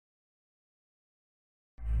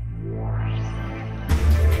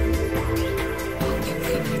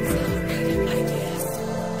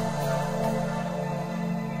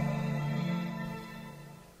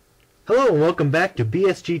Hello and welcome back to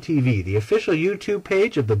BSG TV, the official YouTube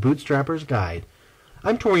page of the Bootstrapper's Guide.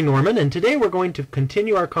 I'm Tori Norman, and today we're going to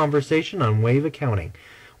continue our conversation on Wave accounting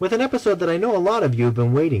with an episode that I know a lot of you have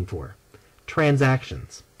been waiting for,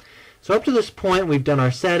 transactions. So up to this point we've done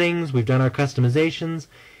our settings, we've done our customizations.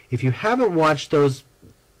 If you haven't watched those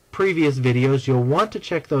previous videos, you'll want to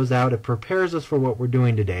check those out. It prepares us for what we're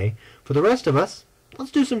doing today. For the rest of us, let's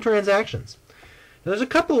do some transactions. Now, there's a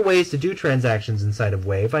couple of ways to do transactions inside of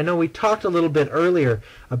Wave. I know we talked a little bit earlier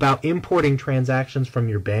about importing transactions from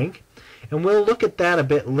your bank, and we'll look at that a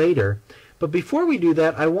bit later. But before we do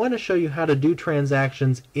that, I want to show you how to do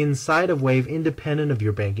transactions inside of Wave independent of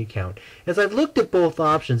your bank account. As I've looked at both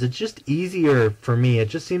options, it's just easier for me. It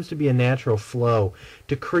just seems to be a natural flow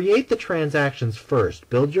to create the transactions first.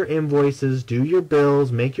 Build your invoices, do your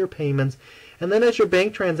bills, make your payments, and then as your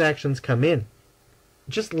bank transactions come in,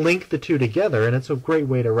 just link the two together, and it's a great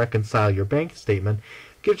way to reconcile your bank statement.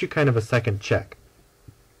 Gives you kind of a second check.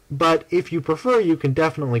 But if you prefer, you can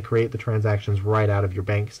definitely create the transactions right out of your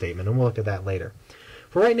bank statement, and we'll look at that later.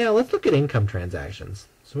 For right now, let's look at income transactions.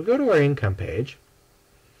 So we go to our income page,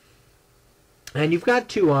 and you've got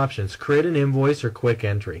two options, create an invoice or quick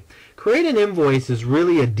entry. Create an invoice is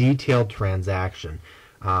really a detailed transaction.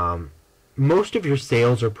 Most of your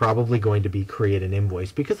sales are probably going to be create an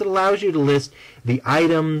invoice because it allows you to list the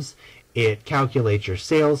items, it calculates your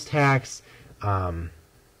sales tax,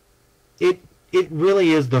 it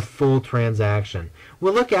really is the full transaction.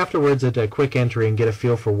 We'll look afterwards at a quick entry and get a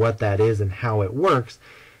feel for what that is and how it works,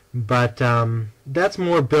 but that's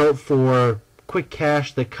more built for quick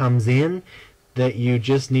cash that comes in that you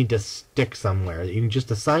just need to stick somewhere. You can just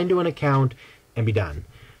assign to an account and be done.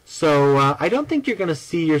 So I don't think you're going to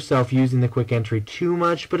see yourself using the quick entry too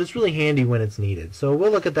much, but it's really handy when it's needed. So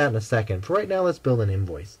we'll look at that in a second. For right now, let's build an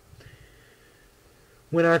invoice.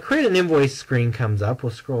 When our create an invoice screen comes up,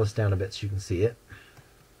 we'll scroll this down a bit so you can see it.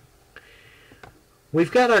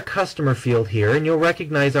 We've got our customer field here, and you'll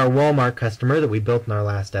recognize our Walmart customer that we built in our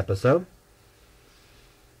last episode.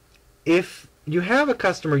 If you have a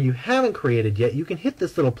customer you haven't created yet, you can hit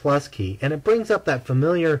this little plus key, and it brings up that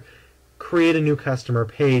familiar create a new customer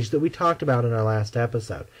page that we talked about in our last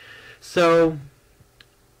episode. So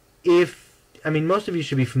most of you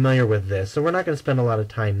should be familiar with this, so we're not going to spend a lot of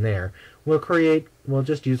time there. We'll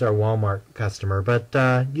just use our Walmart customer,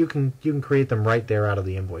 but you can create them right there out of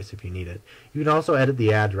the invoice if you need it. You can also edit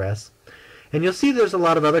the address. And you'll see there's a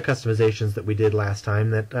lot of other customizations that we did last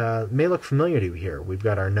time that may look familiar to you here. We've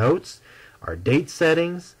got our notes, our date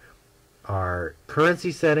settings, our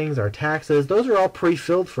currency settings, our taxes. Those are all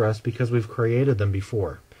pre-filled for us because we've created them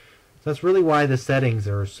before. So that's really why the settings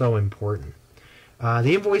are so important.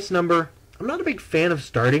 The invoice number, I'm not a big fan of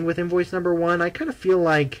starting with invoice number 1. I kind of feel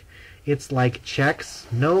like it's like checks.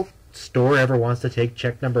 No store ever wants to take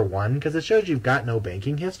check number 1 because it shows you've got no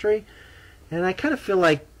banking history. And I kind of feel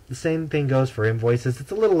like the same thing goes for invoices.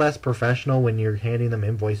 It's a little less professional when you're handing them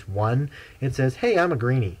invoice 1. It says, hey, I'm a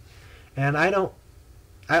greenie. And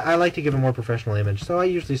I like to give a more professional image, so I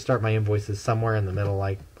usually start my invoices somewhere in the middle,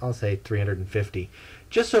 like I'll say 350,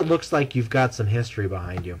 just so it looks like you've got some history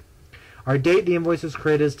behind you. Our date the invoice is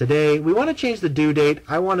created is today. We want to change the due date.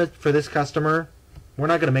 I want it for this customer. We're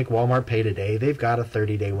not going to make Walmart pay today. They've got a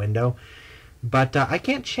 30-day window, but I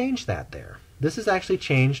can't change that there. This is actually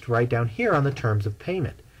changed right down here on the terms of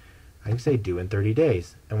payment. I can say due in 30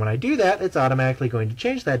 days, and when I do that, it's automatically going to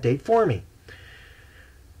change that date for me.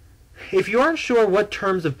 If you aren't sure what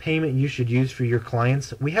terms of payment you should use for your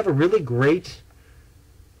clients, we have a really great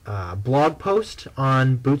blog post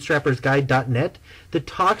on bootstrappersguide.net that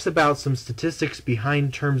talks about some statistics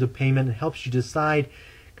behind terms of payment and helps you decide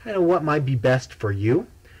kind of what might be best for you.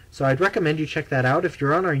 So I'd recommend you check that out. If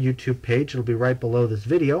you're on our YouTube page, it'll be right below this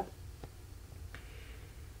video.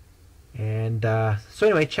 And so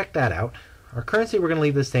anyway, check that out. Our currency we're going to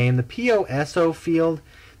leave the same. The POSO field,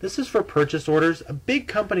 this is for purchase orders. A big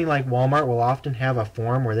company like Walmart will often have a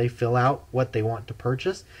form where they fill out what they want to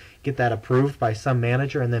purchase, get that approved by some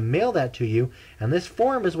manager, and then mail that to you. And this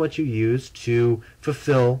form is what you use to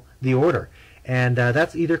fulfill the order. And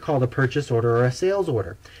that's either called a purchase order or a sales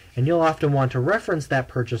order. And you'll often want to reference that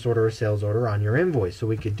purchase order or sales order on your invoice. So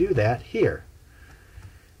we could do that here.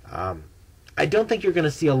 I don't think you're going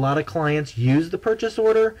to see a lot of clients use the purchase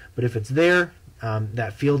order, but if it's there,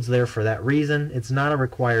 that field's there for that reason. It's not a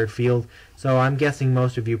required field, so I'm guessing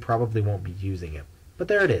most of you probably won't be using it. But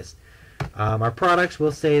there it is. Our products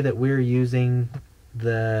will say that we're using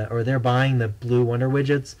they're buying the blue Wonder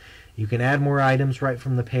Widgets. You can add more items right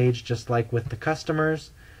from the page, just like with the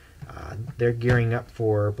customers. They're gearing up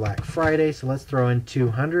for Black Friday, so let's throw in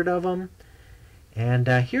 200 of them. And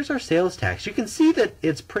here's our sales tax. You can see that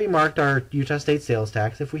it's pre-marked our Utah State sales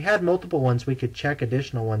tax. If we had multiple ones, we could check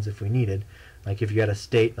additional ones if we needed, like if you had a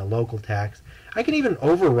state and a local tax. I can even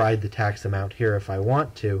override the tax amount here if I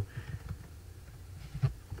want to,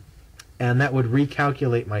 and that would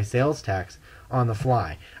recalculate my sales tax on the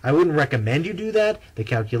fly. I wouldn't recommend you do that. The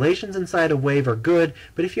calculations inside of Wave are good,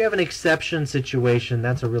 but if you have an exception situation,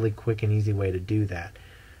 that's a really quick and easy way to do that.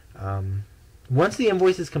 Once the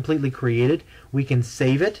invoice is completely created, we can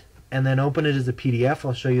save it and then open it as a PDF.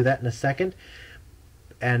 I'll show you that in a second,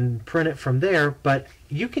 and print it from there. But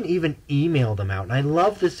you can even email them out. And I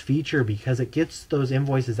love this feature because it gets those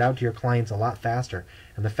invoices out to your clients a lot faster.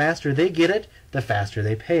 And the faster they get it, the faster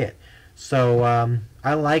they pay it. So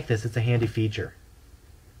I like this. It's a handy feature.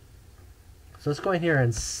 So let's go in here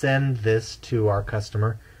and send this to our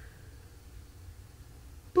customer.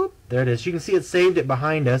 Boop, there it is. You can see it saved it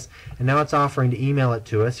behind us, and now it's offering to email it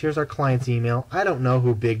to us. Here's our client's email. I don't know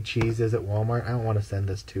who Big Cheese is at Walmart. I don't want to send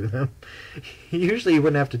this to them. Usually you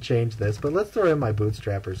wouldn't have to change this, but let's throw in my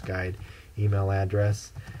Bootstrapper's Guide email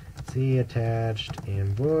address. See attached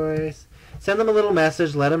invoice. Send them a little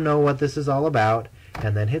message, let them know what this is all about,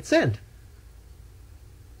 and then hit send.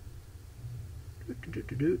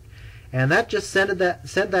 And that just sent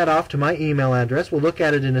that off to my email address. We'll look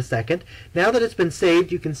at it in a second. Now that it's been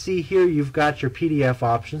saved, you can see here you've got your PDF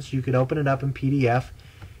options. You can open it up in PDF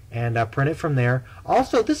and print it from there.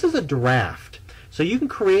 Also, this is a draft. So you can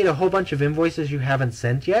create a whole bunch of invoices you haven't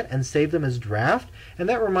sent yet and save them as draft, and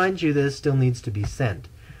that reminds you that it still needs to be sent.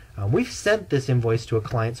 We've sent this invoice to a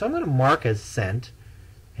client, so I'm going to mark as sent,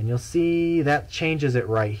 and you'll see that changes it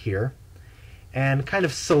right here and kind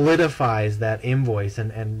of solidifies that invoice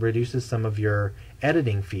and reduces some of your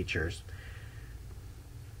editing features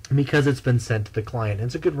because it's been sent to the client.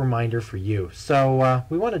 It's a good reminder for you. So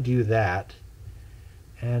we want to do that.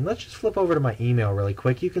 And let's just flip over to my email really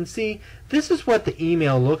quick. You can see this is what the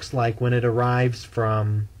email looks like when it arrives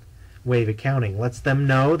from Wave Accounting. Lets them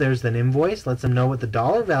know there's an invoice, lets them know what the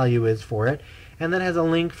dollar value is for it, and then has a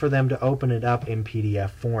link for them to open it up in PDF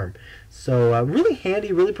form. So really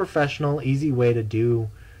handy, really professional, easy way to do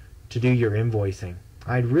your invoicing.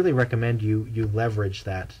 I'd really recommend you leverage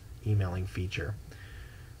that emailing feature.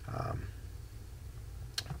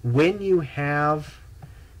 When you have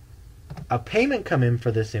a payment come in for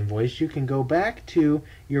this invoice, you can go back to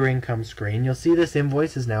your income screen. You'll see this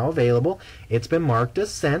invoice is now available. It's been marked as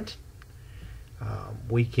sent.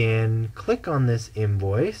 We can click on this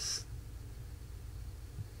invoice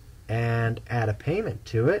and add a payment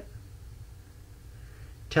to it.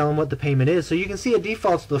 Tell them what the payment is. So you can see it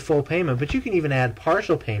defaults to the full payment, but you can even add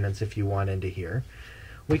partial payments if you want into here.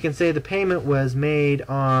 We can say the payment was made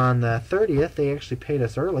on the 30th. They actually paid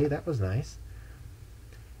us early. That was nice.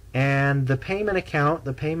 And the payment account,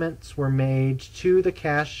 the payments were made to the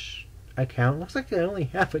cash account. Looks like they only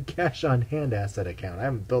have a cash on hand asset account. I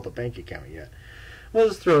haven't built a bank account yet. We'll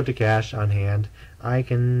just throw it to cash on hand. I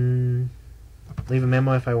can leave a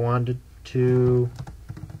memo if I wanted to.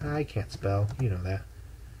 I can't spell. You know that.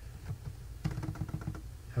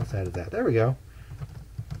 How sad is that? There we go.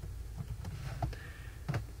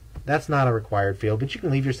 That's not a required field, but you can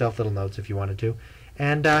leave yourself little notes if you wanted to.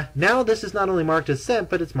 And now this is not only marked as sent,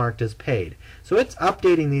 but it's marked as paid. So it's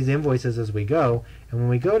updating these invoices as we go. And when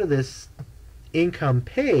we go to this income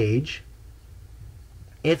page,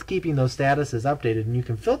 it's keeping those statuses updated, and you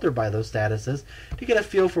can filter by those statuses to get a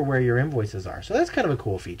feel for where your invoices are. So that's kind of a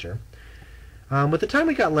cool feature. With the time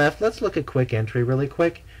we got left, let's look at quick entry really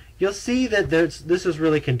quick. You'll see that this is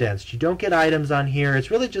really condensed. You don't get items on here.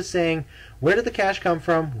 It's really just saying, where did the cash come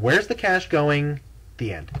from? Where's the cash going?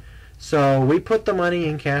 The end. So we put the money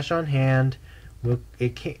in cash on hand.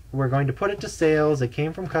 We're going to put it to sales. It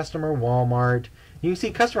came from customer Walmart. You can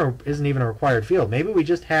see customer isn't even a required field. Maybe we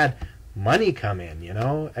just had money come in, you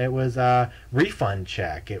know. It was a refund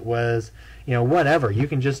check. It was, you know, whatever. You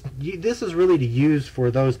can just, this is really to use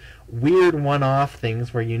for those weird one-off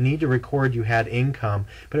things where you need to record you had income,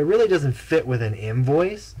 but it really doesn't fit with an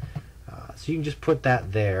invoice. So you can just put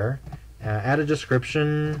that there. Add a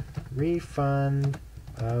description, refund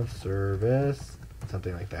of service,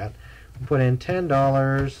 something like that. We'll put in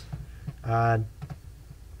 $10,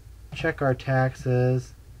 check our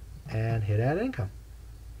taxes, and hit add income.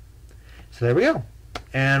 So there we go.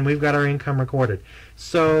 And we've got our income recorded.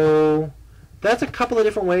 So that's a couple of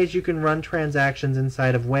different ways you can run transactions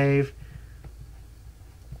inside of Wave.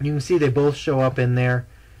 You can see they both show up in there.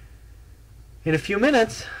 In a few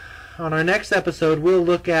minutes, on our next episode, we'll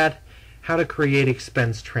look at how to create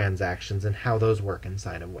expense transactions and how those work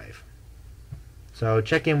inside of Wave. So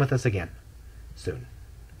check in with us again soon.